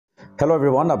Hello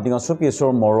everyone, apni aso pisor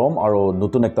morom aro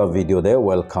nutun ekta video de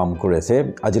welcome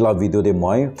korese. Ajila video de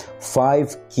moi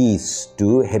 5 keys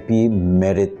to happy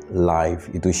married life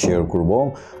itu share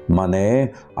kurbo. Mane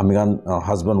amigan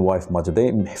husband wife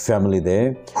majode family de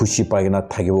khushi paigena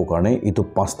thakibo karone itu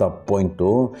pasta point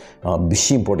to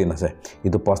bishi important ase.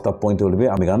 Itu pasta point holbe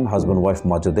amigan husband wife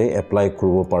majode apply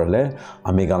kurbo parle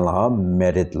amigan la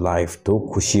married life to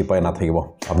khushi paina thakibo.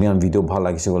 Apni video bhal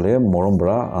lagise gole morom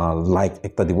bra like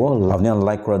ekta dibo. আপনি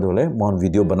like কৰা দলে মন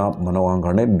video বনাওৱাৰ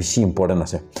কাৰণে বেছি important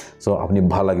আছে so আপনি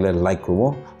ভাল লাগিলে লাইক কৰিব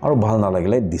আৰু ভাল না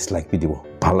লাগিলে ডিসলাইক বি দিব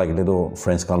ভাল লাগিলে তো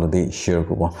ফ্ৰেন্ডছ কাল দি শেয়াৰ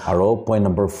কৰিব আৰু পইণ্ট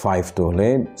নম্বৰ 5 তো হলে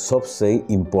সবসে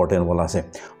ইম্পৰ্টেন্ট বলা আছে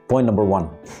point number 1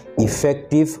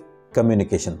 effective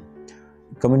communication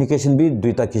communication B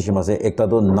দুইটা কিসম আছে একটা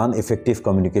তো নন ইফেক্টিভ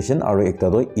কমিউনিকেশ্যন আৰু একটা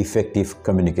তো ইফেক্টিভ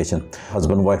কমিউনিকেশ্যন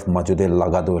হাজবেন্ড ওয়াইফ মাজুদে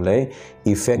লাগা দলে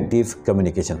effective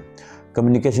communication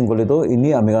Communication gole to ini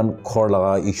amigan khor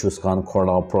laga issues kan khor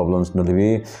laga problems nolibi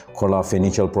khor laga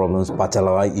financial problems pacha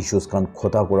laga issues kan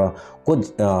khota kora ko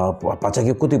pacha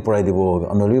ke koti purai dibo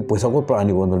nolibi paisa ko pra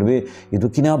anibo nolibi itu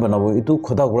kina banabo itu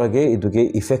khota kora ke itu ke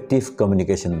effective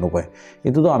communication nokai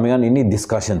itu to amigan ini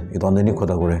discussion itu andeni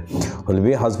khota kore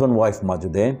holibi husband wife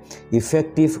majude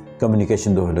effective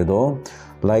communication do hole do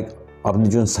like apni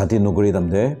jon sati nogori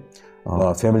damde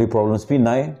family problems bhi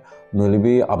nai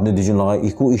नलिबी आपने दिजुन लगा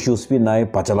eco issues भी नाइ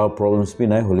पाचला problems भी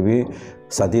नाइ होलिबी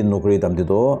साथी नौकरी तमदे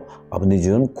तो आपने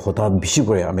जुन खोता बिशी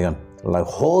करे आमेगान लाइक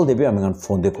होल देबे आमेगान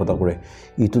फोन दे खोता करे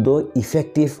इतु दो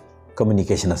इफेक्टिव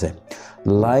कम्युनिकेशन আছে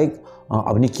लाइक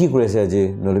আপনি কি করেছে আজি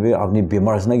নলিবি আপনি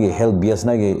বেমার আছে নাকি হেলথ বিয়াস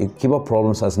নাকি কিবা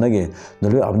প্রবলেমস আছে নাকি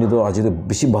নলিবি আপনি তো আজি তো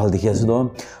বেশি ভাল দেখি আছে তো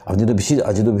আপনি তো বেশি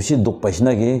আজি তো বেশি দুখ পাইছ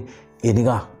নাকি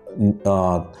এনিগা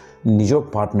নিজৰ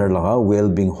পার্টনার লাগা ওয়েল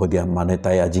বিং হদিয়া মানে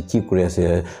তাই আজি কি করে আছে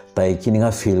তাই কিনিগা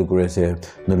ফিল করে আছে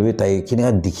নলবি তাই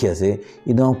কিনিগা দেখি আছে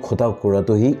ইনো খোটা কৰা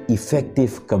তো হি ইফেক্টিভ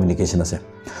কমিউনিকেশন আছে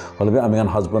হলবে আমিগান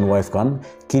হাজবেন্ড ওয়াইফ কান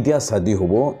কিতিয়া শাদি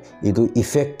হবো ইটো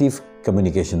ইফেক্টিভ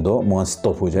কমিউনিকেশন তো মন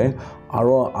স্টপ হৈ যায়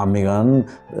আৰু আমিগান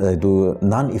ইটো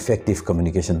non effective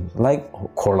communication like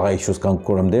খৰলা issues কাম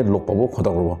কৰম দে লোক পাবো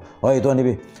খোটা কৰব ও এটো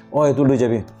আনিবি ও এটো লৈ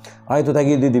যাবি আই তো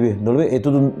তাকি দি দিবি নলবে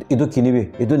এটো কিনিবি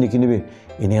এটো নিকিনিবি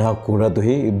ইনিহা কৰা তো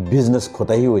হি বিজনেস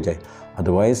খোটাই হৈ যায়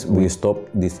otherwise we stop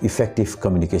this effective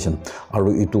communication aru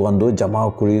itu ando jama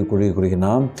kuri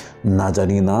na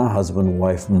najani na husband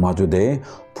wife majude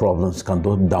problems kan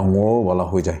to dangor wala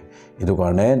hoi jay itu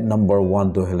karone number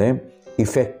 1 to hele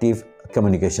effective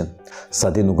communication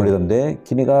sadi nukuri damde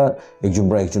kiniga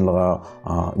ekjun laga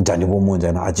janibo mon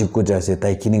jana aji ko jaise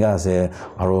tai kiniga ase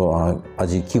aro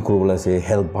aji ki korbola ase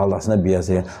health bhal asna bi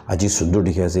ase aji sundur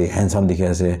dikhi ase handsome dikhi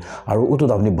ase aro utu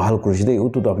to apni bhal korisi de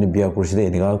utu to apni biya korisi de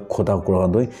eniga khota kora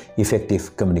doi effective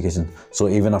communication so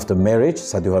even after marriage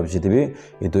sadi hob jitibi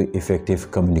etu effective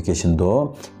communication do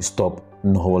stop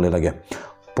no hobole lage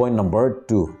point number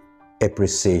 2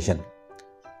 appreciation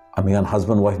amigan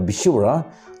husband wife bishura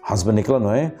husband nikla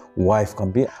noy wife kan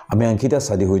bi ami ankita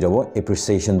sadi hoi jabo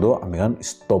appreciation do amigan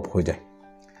stop hoi jay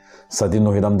sadi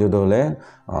no hidam de dole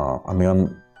amigan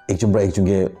ekjun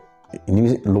ge ini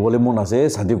lobole mon ase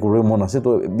sadi kore mon ase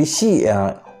to bishi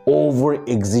over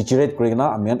exaggerate kore na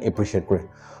amigan appreciate kore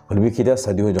holbi kita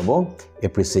sadi hoi jabo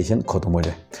appreciation khotom hoi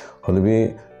jay holbi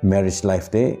marriage life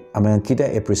de amigan kita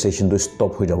appreciation do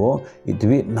stop hoi jabo itu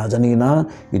bi na jani na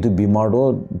itu bimar do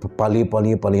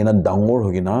pali na dangor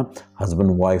hogina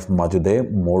husband wife majude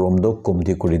morom do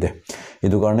komti kori de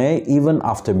itu karone even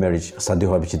after marriage sadi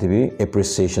hobi chitibi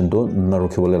appreciation do na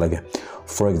rokhibole lage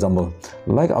for example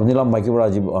like apnila maiki bra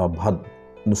ji bhat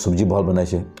sabji bhal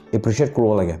banaise appreciate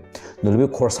korbo lage nolbi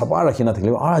khor sapa rakhina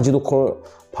thakle aji do khor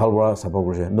ভাল বড়া সাপা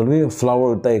কৰিছে নলবি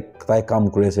flower তাই কাম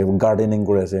কৰি আছে gardening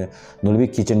কৰি আছে নলবি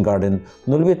kitchen garden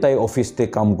নলবি তাই office তে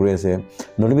কাম কৰি আছে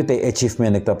নলবি তাই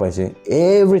এচিভমেন্ট একটা পাইছে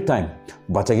এভৰি টাইম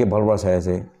বাচ্চাকে ভাল বড়া চাই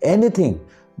আছে এনিথিং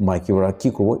মাইকি বড়া কি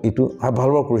কব ইটো ভাল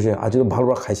বড়া কৰিছে আজি তো ভাল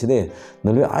বড়া খাইছে দে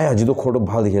নলবি আজি তো খৰটো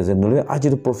ভাল দেখি আছে নলবি আজি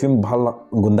তো পাৰফিউম ভাল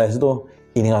গুন্দাইছে তো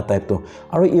ইনিগা টাইপ তো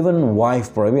আৰু ইভেন ওয়াইফ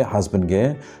পৰবি হাজবেন্ড গে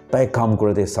তাই কাম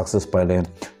কৰতে সাকসেস পাইলে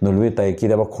নলবি তাই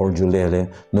কিবা খৰ জুলে হলে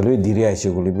নলবি দিৰি আইছে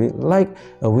গলিবি like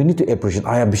we need to appreciate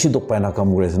আয়া বেছি দক পাই না কাম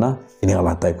কৰিছে না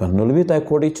ইনিগা টাইপ কান নলবি তাই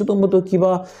কৰি চুটো মতো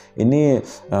কিবা ইনি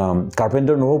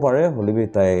কাৰ্পেন্টাৰ নহব পাৰে হলিবি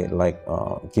তাই লাইক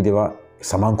কিবা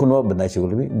সামান কোনো বনাইছে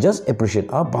গলিবি জাস্ট এপ্ৰিচিয়েট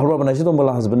ভাল বনাইছে তো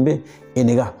মোলা husband be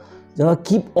ইনিগা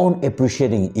keep on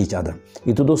appreciating each other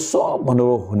itu do so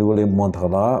manoro honibole mon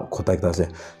thakala khota ekta ase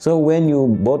so when you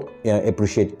both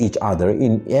appreciate each other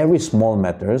in every small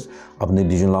matters apni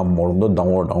dijun la morom do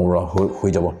dangor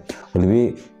hoi jabo holibi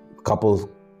couple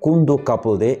kundo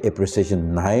couple de appreciation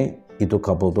nai itu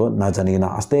couple to na jani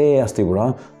na aste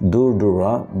pura dur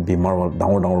ra bimar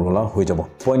dangor wala hoi jabo.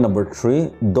 Point number 3,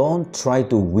 don't try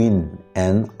to win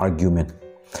an argument.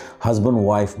 Husband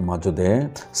wife majode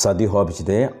sadi hoa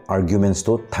bichide arguments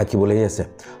to thakibole ase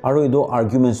aru ido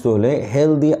arguments to hole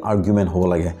healthy argument hobo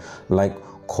lage like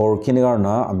khor kinegar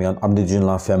na amni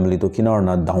jinla family to kinar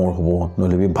na dangor hobo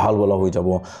nolibi bhal wala hoi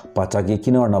jabo pacha ki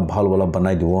kinar na bhal wala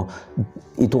banai dibo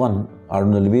ituan aru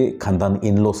nolibi khandan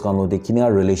in-laws kan lode kinar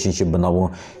relationship banabo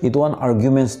ituan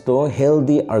arguments to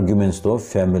healthy arguments to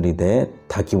family de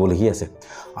thakibole hi ase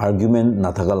argument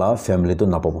nathakala family to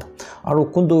napabo aru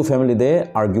kuntu family de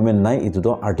argument nai itu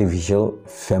to artificial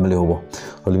family hobo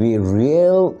holibi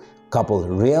real couple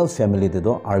real family de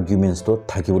to arguments to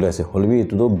thakibole ase holibi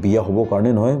itu to biya hobo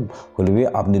karne noy holibi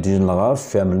apni dujon laga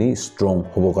family strong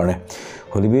hobo karne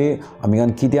holibi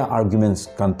amigan kitia arguments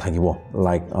kan thakibo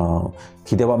like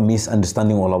kitia ba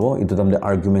misunderstanding olabo itu tamde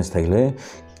arguments thakile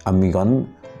amigan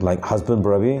like husband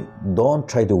brabi don't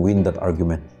try to win that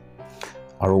argument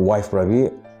aru wife brabi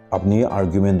apni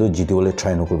argument do jitibole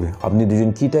try nokorbe apni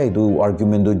dujon kita edu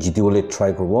argument do jitibole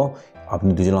try korbo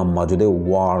apni dujon la majode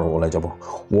war olai jabo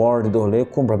war do hole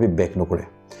kom brabi back nokore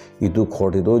itu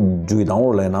khorde do jui daur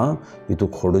lena itu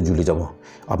khordo juli jabo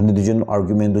apni dujon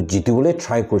argument do jitibole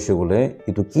try korse gole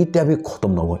itu kita bi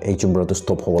khotom nobo ekjon bra to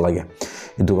stop hobo lage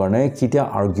itu karone kita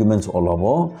arguments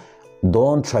olabo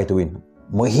don't try to win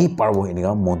mohi parbo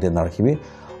eniga monte narkhibi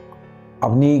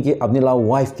apni la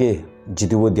wife ke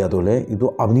jitibo dia dole itu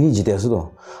apni jite ase to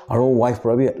aro wife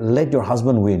prabi let your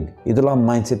husband win idula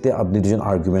mindset te apni dujon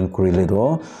argument korile do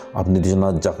apni dujon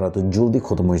la jakra to juldi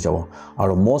khotom hoi jabo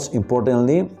aro most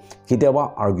importantly kitiaba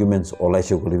arguments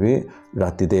olaise kolibi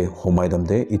rati te homai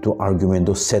damte itu argument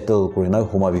to settle korina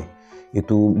homabi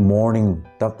itu morning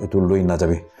tak itu loi na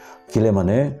jabe kile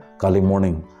mane kali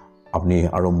morning apni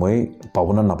aro moi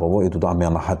pabona na pabo itu to ami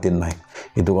ana hatin nai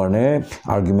itu karone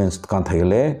arguments kan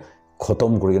thakile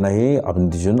khotom kori na hi apni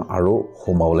dujon aro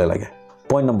homaule lage.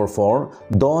 Point number 4,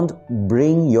 don't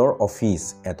bring your office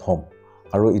at home.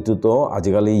 Aro itu to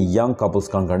ajikali young couples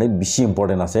kan karne bishi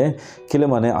important ase kile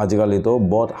mane ajikali to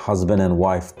both husband and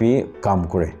wife pi kam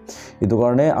kore itu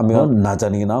karne ami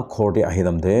najani na khorte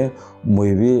ahidam de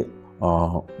moi bi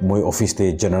moi office te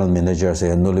general manager ase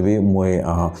nolibi moi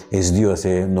SDO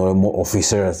ase no mo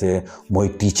officer ase moi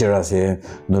teacher ase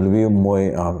nolibi moi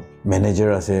manager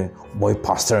ase moi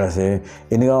pastor ase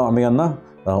eniga ami na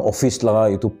office laga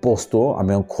itu post to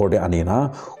ami khorde ani na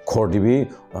khordibi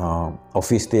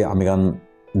office te ami gan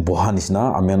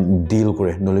bohanisna ami deal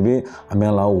kore nolibi ami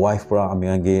la wife pra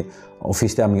ami ge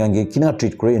office te ami ge kina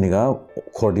treat kore eniga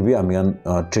khordibi ami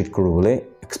treat korobole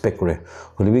expect kore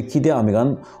holibi kidia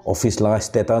amigan office la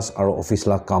status aro office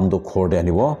la kam do khorde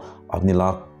anibo apni la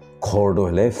khordo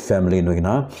hele family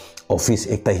noina office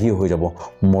ekta hi hoi jabo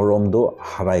morom do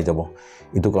harai jabo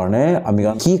itu karone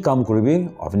amigan ki kam koribi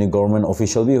apni government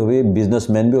official bi hobi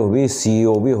businessman bi hobi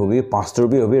CEO bi hobi pastor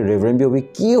bi hobi reverend bi hobi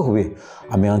ki hobi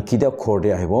amigan kidia khorde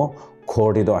ahibo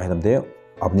khorde do ahidamte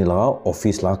apni la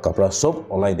office la kapra sob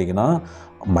olai degina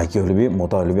maiki holibi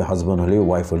mota holibi husband holibi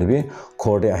wife holibi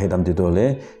khorde ahidam dito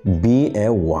hole be a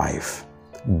wife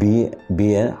be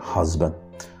a husband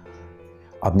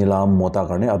apni la mota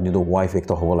karne apni do wife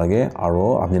ekta hobo lage aro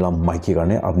apni la maiki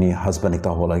karne apni husband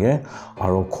ekta hobo lage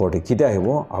aro khorde kite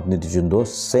ahibo apni dujon do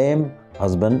same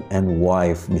husband and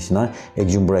wife nishina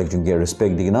ekjon bra ekjon ge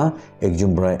respect digina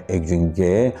ekjon bra ekjon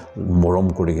ge morom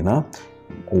korigina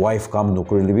wife kam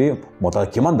nokorilebi mota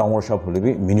kiman dangor shop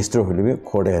holebi minister holebi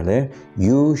khorde hele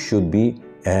you should be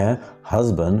a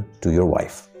husband to your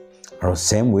wife or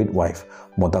same with wife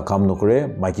mota kam nokore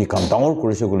maiki kam dangor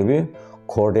korise golebi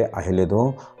khorde ahile do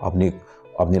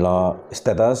apni la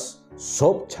status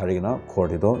sob charigina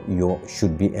khorde do you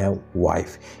should be a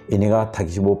wife eniga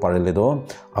thakibo parele do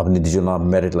apni dijona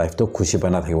married life to khushi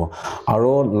paina thakibo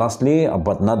aro lastly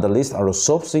but not the least aro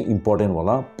sobse important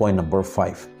wala point number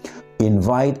 5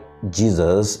 invite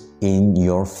Jesus in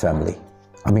your family.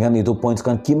 Amigan itu points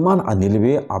kan kiman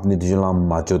anilibi apni dijala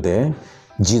majode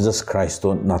Jesus Christ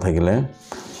to na thakile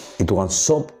itu kan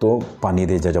sob to pani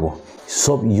de jajabo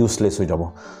sob useless ho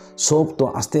jabo sob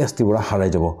to aste bura harai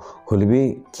jabo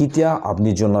holibi kitia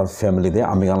apni jonar family de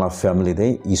amigan la family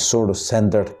de isor to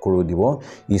centered koru dibo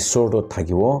isor to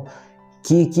thakibo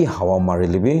ki hawa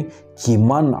marilibi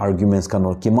kiman arguments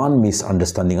kanor kiman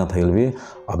misunderstanding thakilbi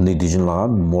apni dijon la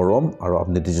morom aro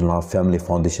apni dijon la family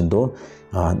foundation do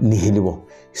nihilibo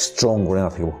strong gore na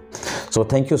thakibo so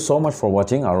thank you so much for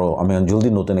watching aro ami juldi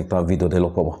notun ekta video de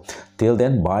lok pabo till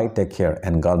then bye take care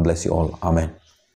and God bless you all amen